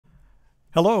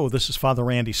Hello, this is Father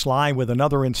Randy Sly with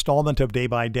another installment of Day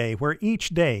by Day, where each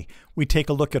day we take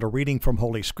a look at a reading from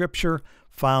Holy Scripture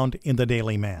found in the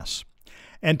daily Mass.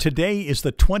 And today is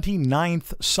the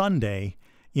 29th Sunday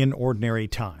in Ordinary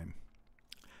Time.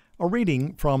 A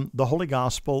reading from the Holy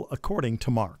Gospel according to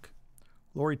Mark.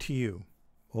 Glory to you,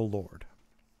 O Lord.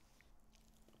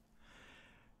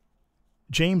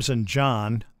 James and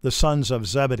John, the sons of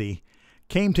Zebedee,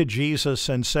 came to Jesus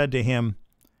and said to him,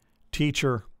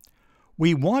 "Teacher,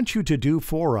 we want you to do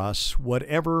for us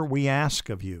whatever we ask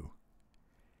of you."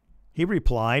 He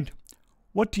replied,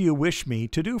 "What do you wish me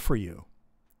to do for you?"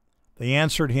 They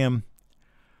answered him,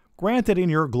 "Grant that in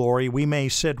your glory we may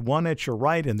sit one at your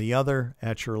right and the other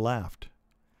at your left."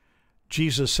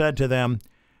 Jesus said to them,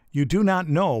 "You do not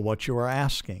know what you are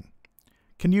asking.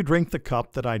 Can you drink the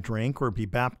cup that I drink, or be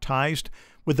baptized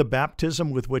with the baptism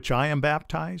with which I am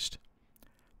baptized?"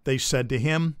 They said to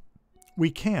him, "We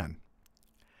can."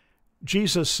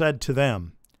 Jesus said to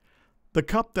them, "The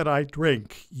cup that I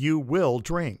drink you will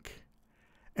drink,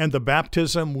 and the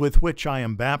baptism with which I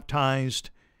am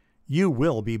baptized you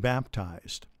will be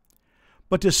baptized.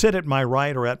 But to sit at my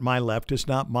right or at my left is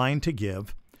not mine to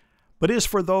give, but is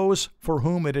for those for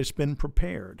whom it has been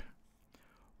prepared."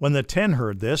 When the 10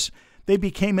 heard this, they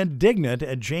became indignant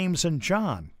at James and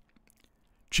John.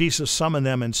 Jesus summoned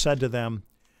them and said to them,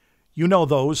 "You know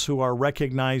those who are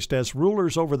recognized as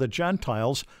rulers over the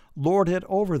Gentiles lord it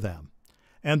over them,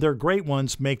 and their great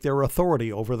ones make their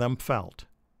authority over them felt.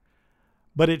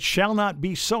 But it shall not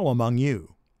be so among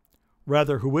you.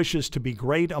 Rather, who wishes to be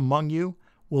great among you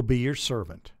will be your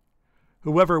servant.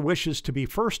 Whoever wishes to be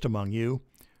first among you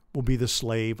will be the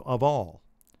slave of all.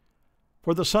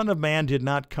 For the Son of Man did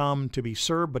not come to be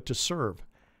served, but to serve,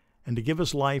 and to give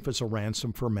his life as a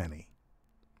ransom for many."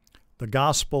 The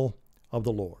Gospel of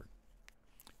the Lord.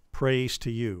 Praise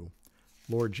to you,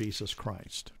 Lord Jesus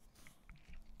Christ.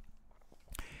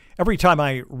 Every time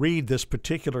I read this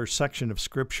particular section of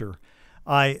Scripture,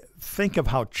 I think of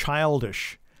how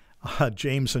childish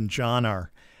James and John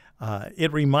are.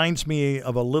 It reminds me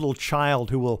of a little child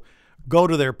who will go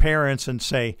to their parents and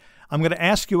say, "I'm going to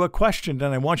ask you a question,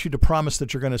 and I want you to promise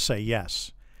that you're going to say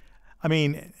yes." I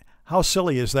mean, how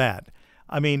silly is that?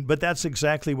 But that's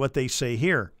exactly what they say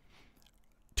here.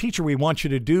 "Teacher, we want you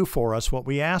to do for us what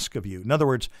we ask of you." In other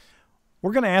words,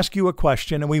 we're going to ask you a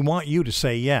question, and we want you to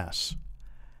say yes.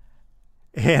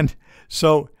 And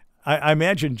so I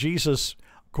imagine Jesus,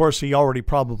 of course, he already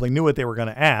probably knew what they were going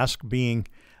to ask, being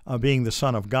the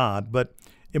Son of God, but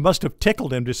it must have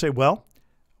tickled him to say, "Well,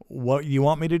 what do you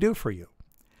want me to do for you?"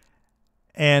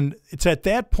 And it's at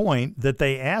that point that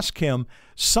they ask him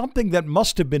something that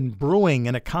must have been brewing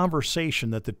in a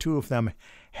conversation that the two of them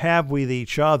have with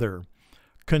each other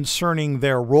concerning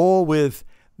their role with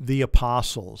the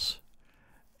apostles.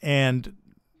 And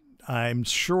I'm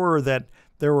sure that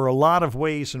there were a lot of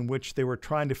ways in which they were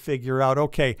trying to figure out,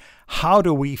 okay, how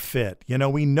do we fit?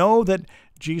 We know that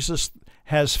Jesus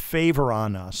has favor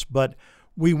on us, but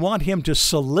we want him to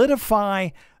solidify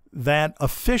that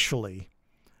officially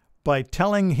by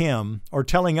telling him, or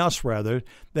telling us rather,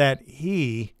 that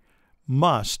he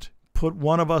must put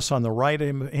one of us on the right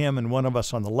of him and one of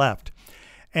us on the left.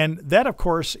 And that, of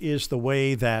course, is the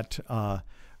way that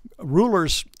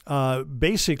rulers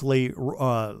basically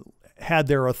had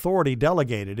their authority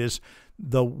delegated. Is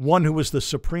the one who was the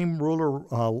supreme ruler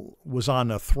was on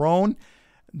a throne,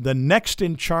 the next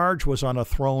in charge was on a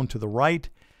throne to the right,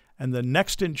 and the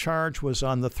next in charge was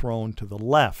on the throne to the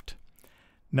left.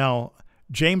 Now,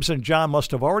 James and John must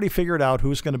have already figured out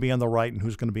who's going to be on the right and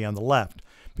who's going to be on the left,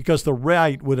 because the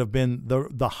right would have been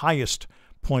the highest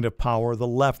point of power, the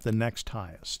left the next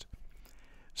highest.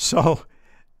 So,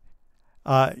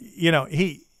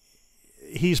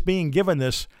 he's being given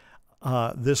this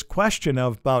question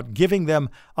about giving them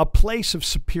a place of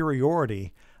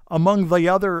superiority among the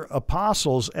other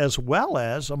apostles, as well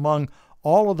as among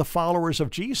all of the followers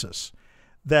of Jesus.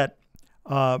 That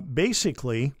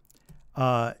basically,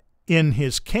 in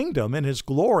his kingdom, in his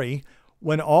glory,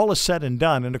 when all is said and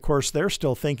done, and of course they're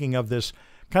still thinking of this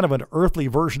kind of an earthly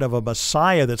version of a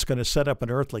Messiah that's going to set up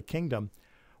an earthly kingdom,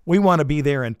 we want to be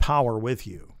there in power with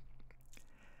you.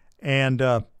 And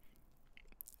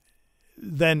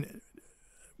then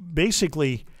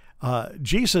basically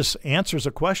Jesus answers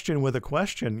a question with a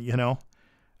question,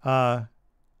 can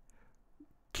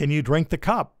you drink the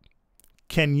cup?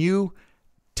 Can you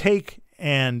take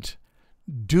and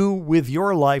do with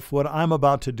your life what I'm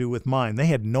about to do with mine? They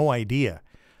had no idea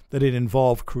that it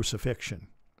involved crucifixion.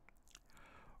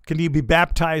 Can you be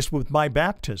baptized with my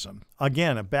baptism?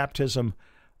 Again, a baptism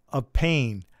of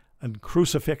pain and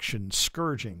crucifixion,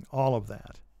 scourging, all of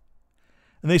that.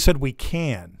 And they said, we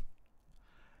can.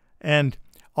 And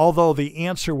although the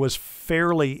answer was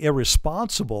fairly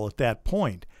irresponsible at that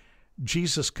point,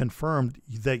 Jesus confirmed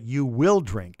that you will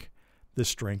drink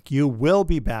this drink. You will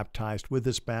be baptized with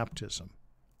this baptism.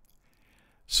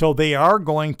 So they are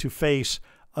going to face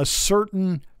a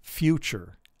certain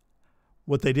future.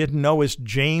 What they didn't know is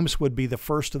James would be the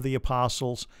first of the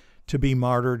apostles to be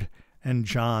martyred and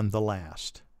John the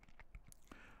last.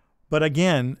 But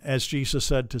again, as Jesus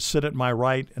said, to sit at my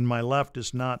right and my left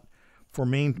is not for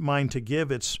mine to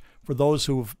give. It's for those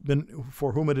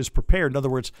for whom it is prepared. In other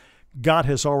words, God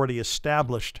has already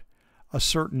established a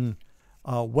certain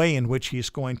way in which he's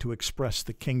going to express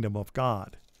the kingdom of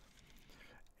God.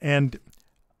 And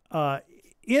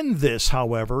in this,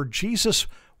 however, Jesus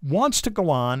wants to go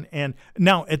on. And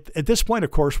now at this point,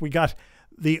 of course, we got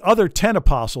the other 10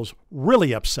 apostles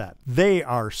really upset. They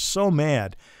are so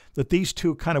mad that these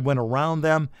two kind of went around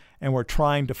them and were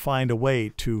trying to find a way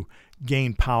to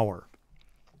gain power.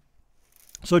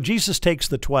 So Jesus takes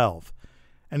the 12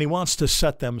 and he wants to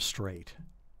set them straight.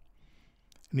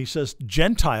 And he says,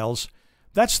 Gentiles,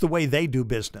 that's the way they do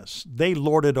business. They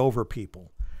lord it over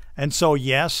people. And so,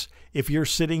 yes, if you're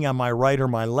sitting on my right or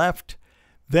my left,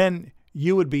 then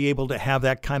you would be able to have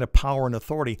that kind of power and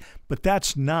authority. But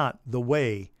that's not the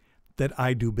way that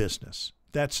I do business.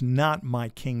 That's not my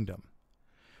kingdom.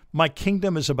 My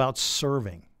kingdom is about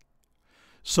serving.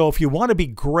 So if you want to be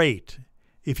great,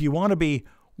 if you want to be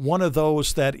one of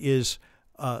those that is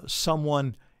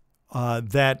someone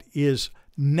that is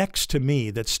next to me,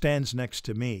 that stands next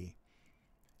to me,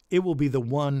 it will be the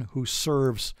one who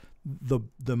serves the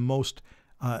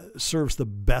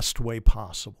best way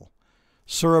possible,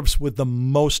 serves with the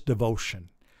most devotion,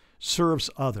 serves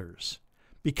others,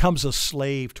 becomes a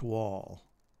slave to all.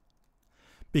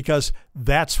 Because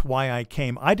that's why I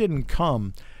came. I didn't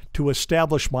come to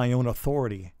establish my own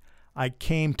authority. I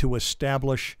came to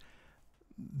establish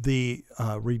the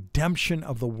redemption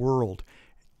of the world,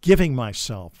 giving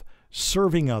myself,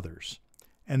 serving others.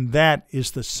 And that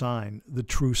is the sign, the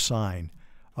true sign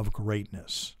of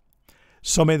greatness.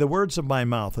 So may the words of my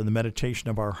mouth and the meditation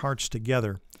of our hearts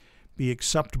together be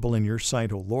acceptable in your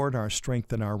sight, O Lord, our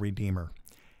strength and our Redeemer.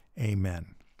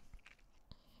 Amen.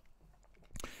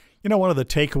 One of the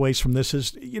takeaways from this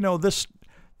is, this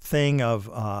thing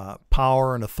of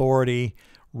power and authority,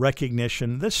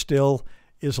 recognition, this still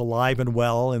is alive and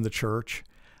well in the church.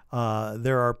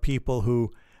 There are people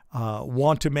who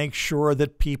want to make sure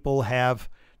that people have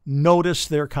noticed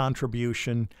their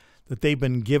contribution, that they've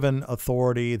been given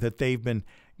authority, that they've been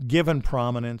given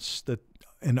prominence,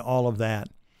 and all of that.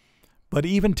 But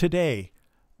even today,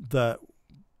 the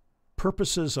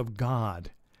purposes of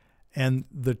God and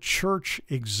the church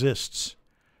exists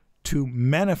to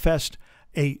manifest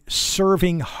a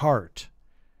serving heart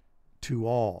to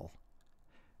all,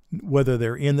 whether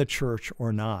they're in the church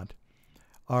or not.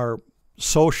 Our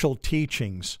social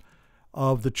teachings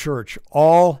of the church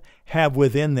all have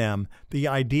within them the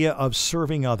idea of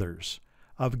serving others,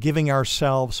 of giving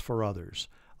ourselves for others,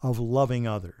 of loving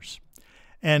others.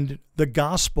 And the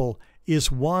gospel is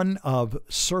one of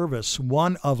service,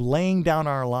 one of laying down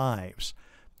our lives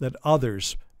that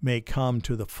others may come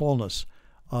to the fullness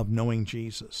of knowing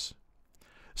Jesus.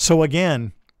 So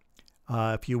again,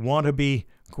 if you want to be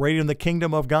great in the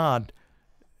kingdom of God,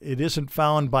 it isn't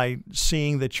found by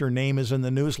seeing that your name is in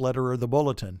the newsletter or the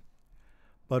bulletin,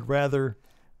 but rather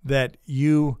that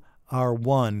you are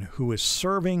one who is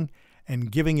serving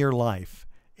and giving your life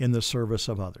in the service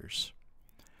of others.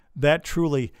 That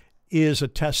truly is a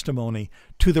testimony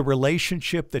to the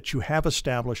relationship that you have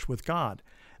established with God.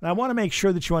 And I want to make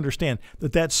sure that you understand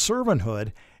that that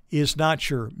servanthood is not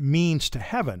your means to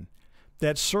heaven.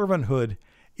 That servanthood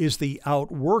is the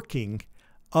outworking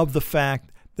of the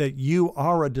fact that you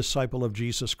are a disciple of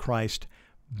Jesus Christ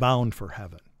bound for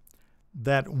heaven.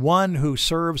 That one who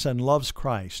serves and loves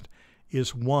Christ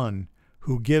is one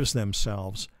who gives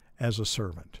themselves as a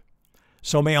servant.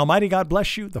 So may Almighty God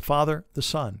bless you, the Father, the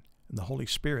Son, and the Holy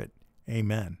Spirit.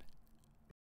 Amen.